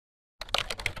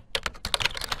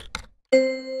Hey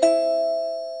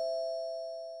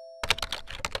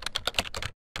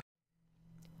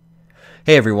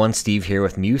everyone, Steve here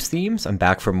with Muse Themes. I'm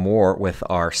back for more with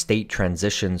our state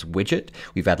transitions widget.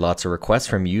 We've had lots of requests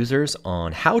from users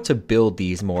on how to build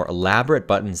these more elaborate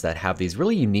buttons that have these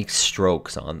really unique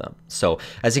strokes on them. So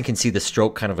as you can see, the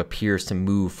stroke kind of appears to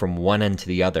move from one end to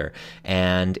the other,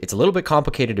 and it's a little bit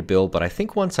complicated to build, but I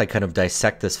think once I kind of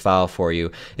dissect this file for you,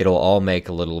 it'll all make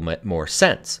a little bit more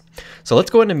sense. So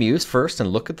let's go into Muse first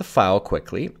and look at the file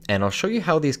quickly, and I'll show you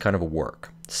how these kind of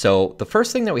work. So the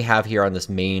first thing that we have here on this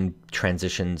main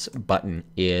transitions button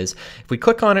is, if we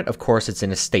click on it, of course, it's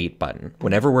in a state button.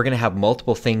 Whenever we're going to have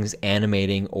multiple things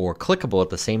animating or clickable at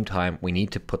the same time, we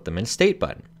need to put them in a state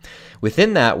button.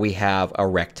 Within that, we have a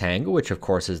rectangle, which of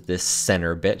course is this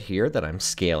center bit here that I'm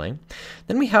scaling.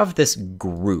 Then we have this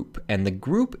group, and the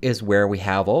group is where we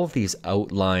have all of these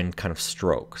outlined kind of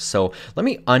strokes. So let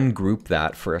me ungroup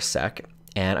that for a sec.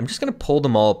 And I'm just going to pull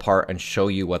them all apart and show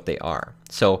you what they are.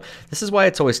 So this is why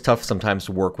it's always tough sometimes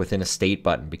to work within a state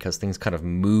button, because things kind of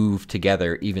move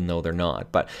together even though they're not.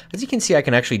 But as you can see, I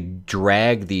can actually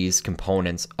drag these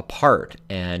components apart,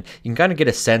 and you can kind of get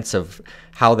a sense of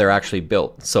how they're actually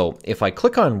built. So if I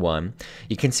click on one,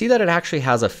 you can see that it actually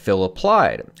has a fill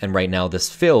applied. And right now this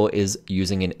fill is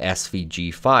using an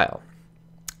SVG file.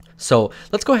 So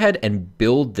let's go ahead and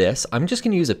build this. I'm just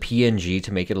going to use a PNG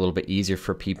to make it a little bit easier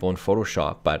for people in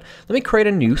Photoshop, but let me create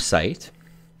a new site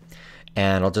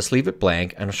and I'll just leave it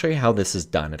blank and I'll show you how this is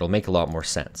done. It'll make a lot more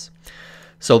sense.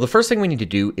 So the first thing we need to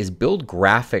do is build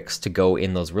graphics to go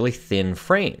in those really thin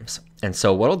frames. And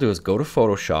so what I'll do is go to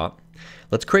Photoshop.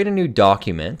 Let's create a new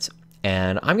document,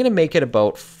 and I'm going to make it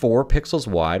about 4 pixels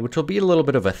wide, which will be a little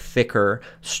bit of a thicker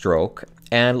stroke.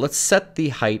 And let's set the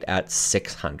height at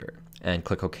 600. And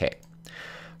click OK.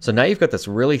 So now you've got this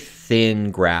really thin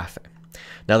graphic.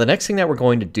 Now the next thing that we're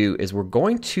going to do is I'm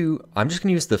just going to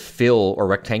use the fill or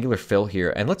rectangular fill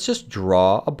here, and let's just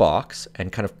draw a box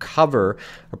and kind of cover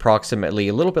approximately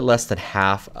a little bit less than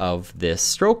half of this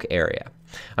stroke area.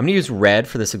 I'm going to use red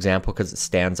for this example because it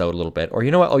stands out a little bit, or you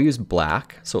know what, I'll use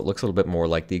black so it looks a little bit more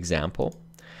like the example.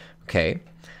 Okay.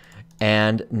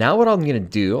 And now what I'm going to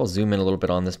do, I'll zoom in a little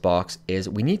bit on this box, is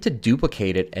we need to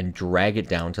duplicate it and drag it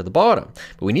down to the bottom.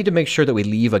 But we need to make sure that we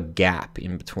leave a gap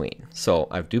in between. So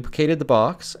I've duplicated the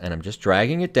box and I'm just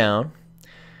dragging it down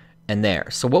and there.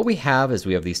 So what we have is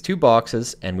we have these 2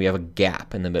 boxes and we have a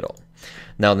gap in the middle.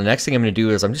 Now the next thing I'm going to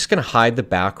do is I'm just going to hide the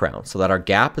background so that our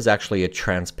gap is actually a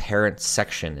transparent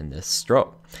section in this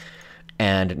stroke.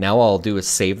 And now all I'll do is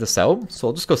save this out. So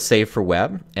I'll just go save for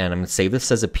web, and I'm going to save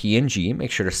this as a PNG.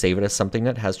 Make sure to save it as something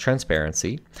that has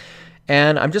transparency.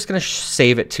 And I'm just going to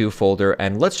save it to a folder,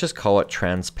 and let's just call it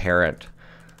transparent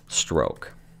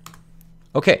stroke.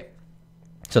 Okay,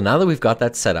 so now that we've got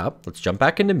that set up, let's jump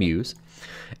back into Muse.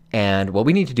 And what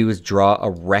we need to do is draw a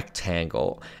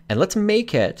rectangle, and let's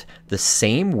make it the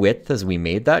same width as we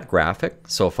made that graphic.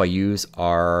 So if I use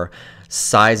our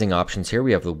sizing options here,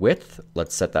 we have the width,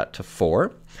 let's set that to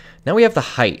 4. Now we have the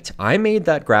height. I made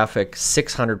that graphic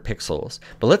 600 pixels,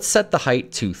 but let's set the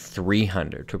height to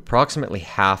 300, to approximately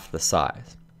half the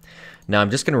size. Now I'm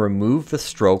just going to remove the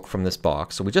stroke from this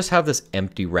box, so we just have this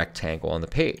empty rectangle on the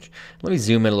page. Let me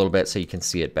zoom in a little bit so you can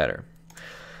see it better.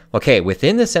 Okay,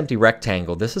 within this empty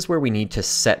rectangle, this is where we need to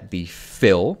set the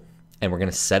fill, and we're going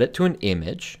to set it to an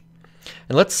image.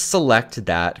 And let's select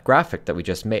that graphic that we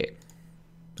just made.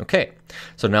 Okay,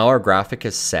 so now our graphic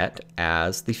is set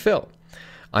as the fill.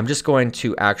 I'm just going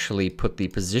to actually put the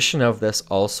position of this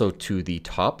also to the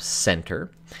top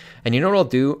center. And you know what I'll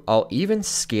do? I'll even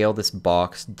scale this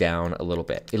box down a little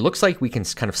bit. It looks like we can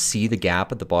kind of see the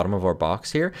gap at the bottom of our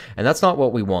box here, and that's not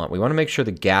what we want. We want to make sure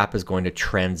the gap is going to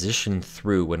transition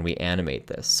through when we animate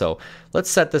this. So let's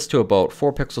set this to about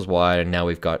 4 pixels wide, and now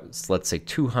we've got, let's say,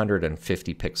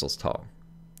 250 pixels tall.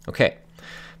 Okay,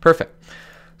 perfect.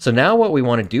 So now what we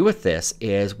want to do with this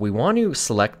is we want to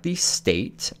select the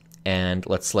state, and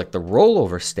let's select the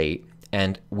rollover state,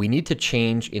 and we need to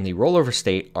change in the rollover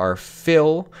state our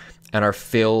fill and our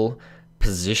fill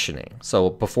positioning.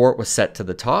 So before it was set to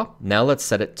the top, now let's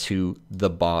set it to the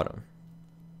bottom.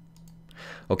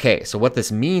 Okay, so what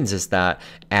this means is that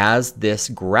as this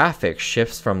graphic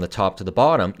shifts from the top to the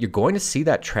bottom, you're going to see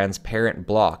that transparent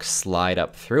block slide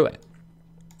up through it.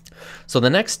 So the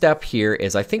next step here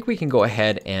is I think we can go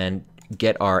ahead and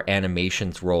get our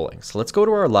animations rolling. So let's go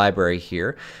to our library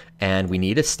here, and we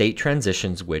need a state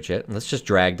transitions widget. And let's just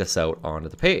drag this out onto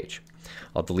the page.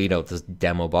 I'll delete out this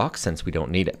demo box since we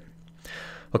don't need it.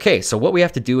 Okay, so what we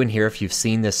have to do in here, if you've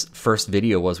seen this first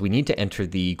video, was we need to enter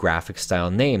the graphic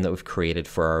style name that we've created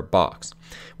for our box.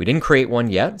 We didn't create one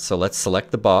yet, so let's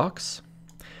select the box.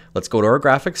 Let's go to our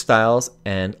graphic styles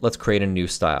and let's create a new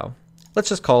style. Let's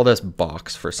just call this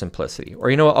box for simplicity, or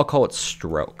you know what, I'll call it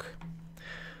stroke.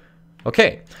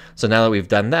 Okay, so now that we've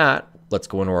done that, let's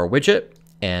go into our widget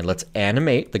and let's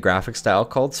animate the graphic style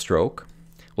called stroke.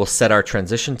 We'll set our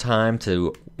transition time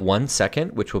to 1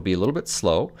 second, which will be a little bit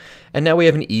slow. And now we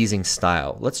have an easing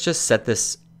style. Let's just set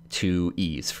this to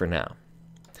ease for now.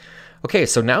 Okay,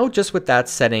 so now just with that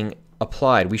setting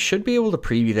applied, we should be able to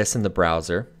preview this in the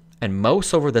browser and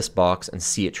mouse over this box and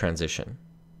see it transition.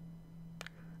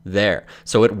 There,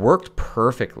 so it worked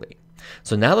perfectly.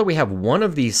 So now that we have one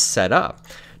of these set up,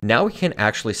 now we can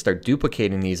actually start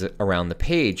duplicating these around the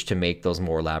page to make those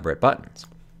more elaborate buttons.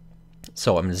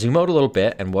 So I'm going to zoom out a little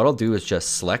bit, and what I'll do is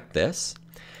just select this,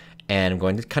 and I'm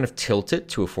going to kind of tilt it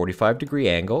to a 45-degree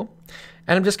angle,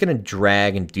 and I'm just going to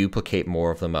drag and duplicate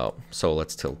more of them out. So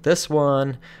let's tilt this one,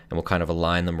 and we'll kind of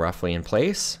align them roughly in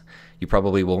place. You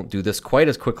probably won't do this quite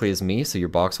as quickly as me, so your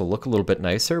box will look a little bit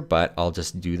nicer, but I'll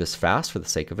just do this fast for the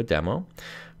sake of a demo.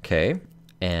 Okay,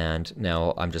 and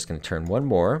now I'm just going to turn one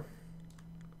more.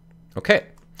 Okay.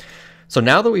 So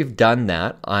now that we've done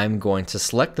that, I'm going to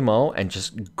select them all and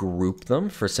just group them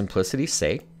for simplicity's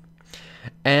sake.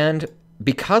 And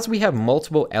because we have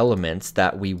multiple elements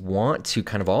that we want to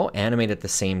kind of all animate at the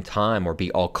same time or be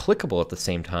all clickable at the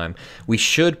same time, we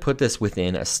should put this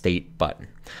within a state button.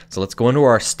 So let's go into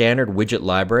our standard widget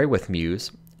library with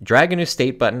Muse, drag a new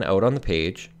state button out on the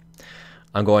page.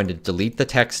 I'm going to delete the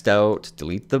text out,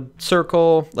 delete the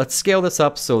circle. Let's scale this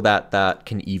up so that that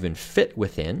can even fit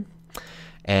within.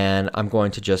 And I'm going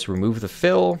to just remove the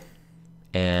fill,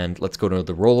 and let's go to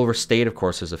the rollover state. Of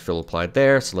course, there's a fill applied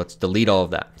there, so let's delete all of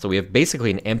that. So we have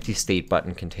basically an empty state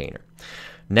button container.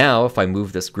 Now, if I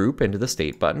move this group into the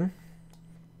state button,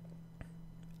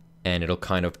 and it'll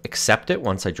kind of accept it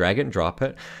once I drag it and drop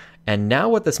it. And now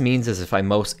what this means is if I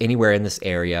mouse anywhere in this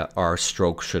area, our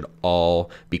strokes should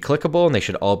all be clickable and they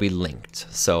should all be linked.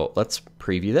 So let's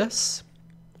preview this.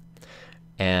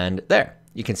 And there.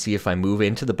 You can see if I move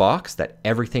into the box that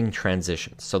everything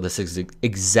transitions. So this is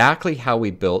exactly how we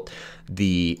built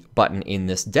the button in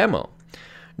this demo.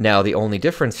 Now the only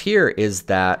difference here is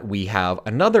that we have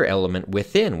another element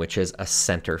within, which is a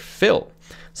center fill.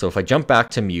 So if I jump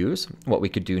back to Muse, what we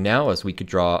could do now is we could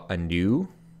draw a new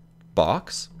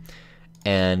box,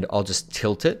 and I'll just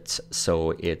tilt it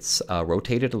so it's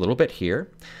rotated a little bit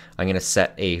here. I'm going to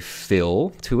set a fill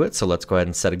to it, so let's go ahead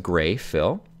and set a gray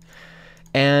fill.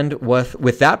 And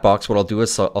with that box, what I'll do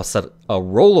is I'll set a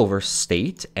rollover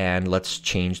state, and let's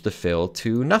change the fill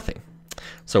to nothing.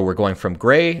 So we're going from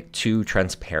gray to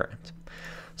transparent.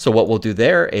 So what we'll do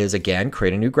there is, again,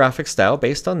 create a new graphic style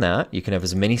based on that. You can have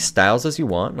as many styles as you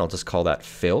want, and I'll just call that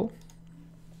fill.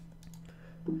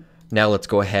 Now let's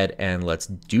go ahead and let's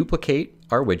duplicate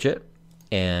our widget,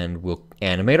 and we'll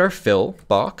animate our fill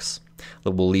box.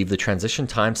 We'll leave the transition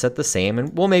time set the same,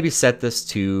 and we'll maybe set this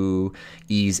to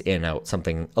ease in out,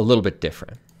 something a little bit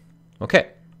different. Okay.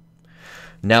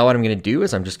 Now what I'm going to do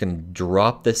is I'm just going to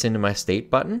drop this into my state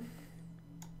button.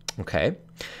 Okay.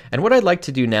 And what I'd like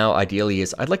to do now ideally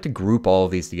is I'd like to group all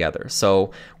of these together. So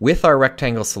with our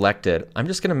rectangle selected, I'm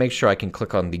just going to make sure I can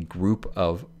click on the group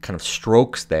of kind of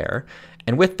strokes there.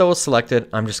 And with those selected,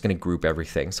 I'm just going to group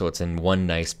everything so it's in one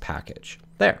nice package.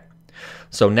 There.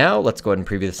 So now let's go ahead and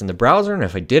preview this in the browser, and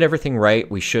if I did everything right,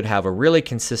 we should have a really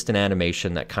consistent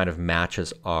animation that kind of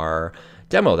matches our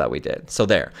demo that we did. So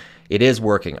there, it is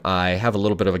working. I have a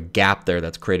little bit of a gap there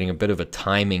that's creating a bit of a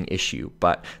timing issue,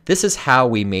 but this is how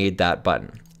we made that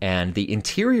button. And the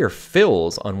interior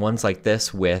fills on ones like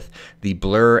this with the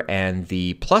blur and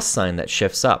the plus sign that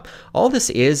shifts up. All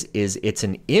this is it's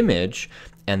an image,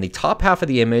 and the top half of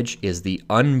the image is the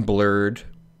unblurred.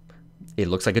 It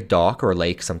looks like a dock or a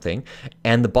lake, something.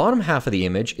 And the bottom half of the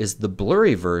image is the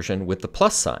blurry version with the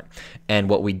plus sign. And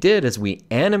what we did is we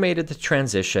animated the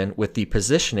transition with the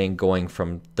positioning going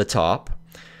from the top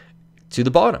to the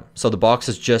bottom. So the box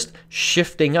is just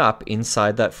shifting up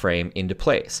inside that frame into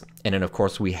place. And then of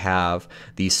course we have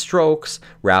these strokes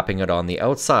wrapping it on the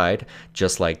outside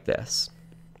just like this.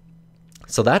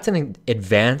 So that's an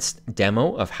advanced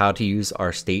demo of how to use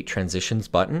our state transitions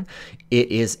button. It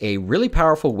is a really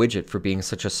powerful widget for being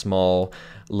such a small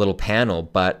little panel,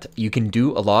 but you can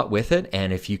do a lot with it.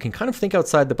 And if you can kind of think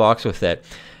outside the box with it,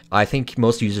 I think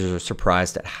most users are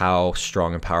surprised at how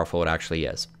strong and powerful it actually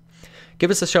is. Give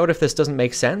us a shout if this doesn't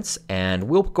make sense, and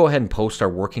we'll go ahead and post our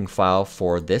working file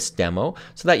for this demo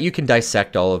so that you can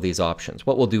dissect all of these options.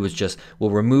 What we'll do is we'll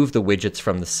remove the widgets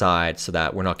from the side so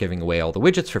that we're not giving away all the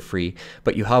widgets for free,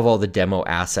 but you have all the demo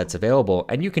assets available,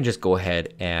 and you can just go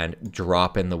ahead and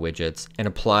drop in the widgets and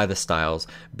apply the styles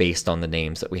based on the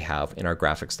names that we have in our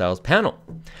graphic styles panel.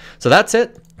 So that's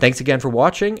it. Thanks again for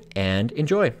watching, and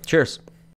enjoy. Cheers.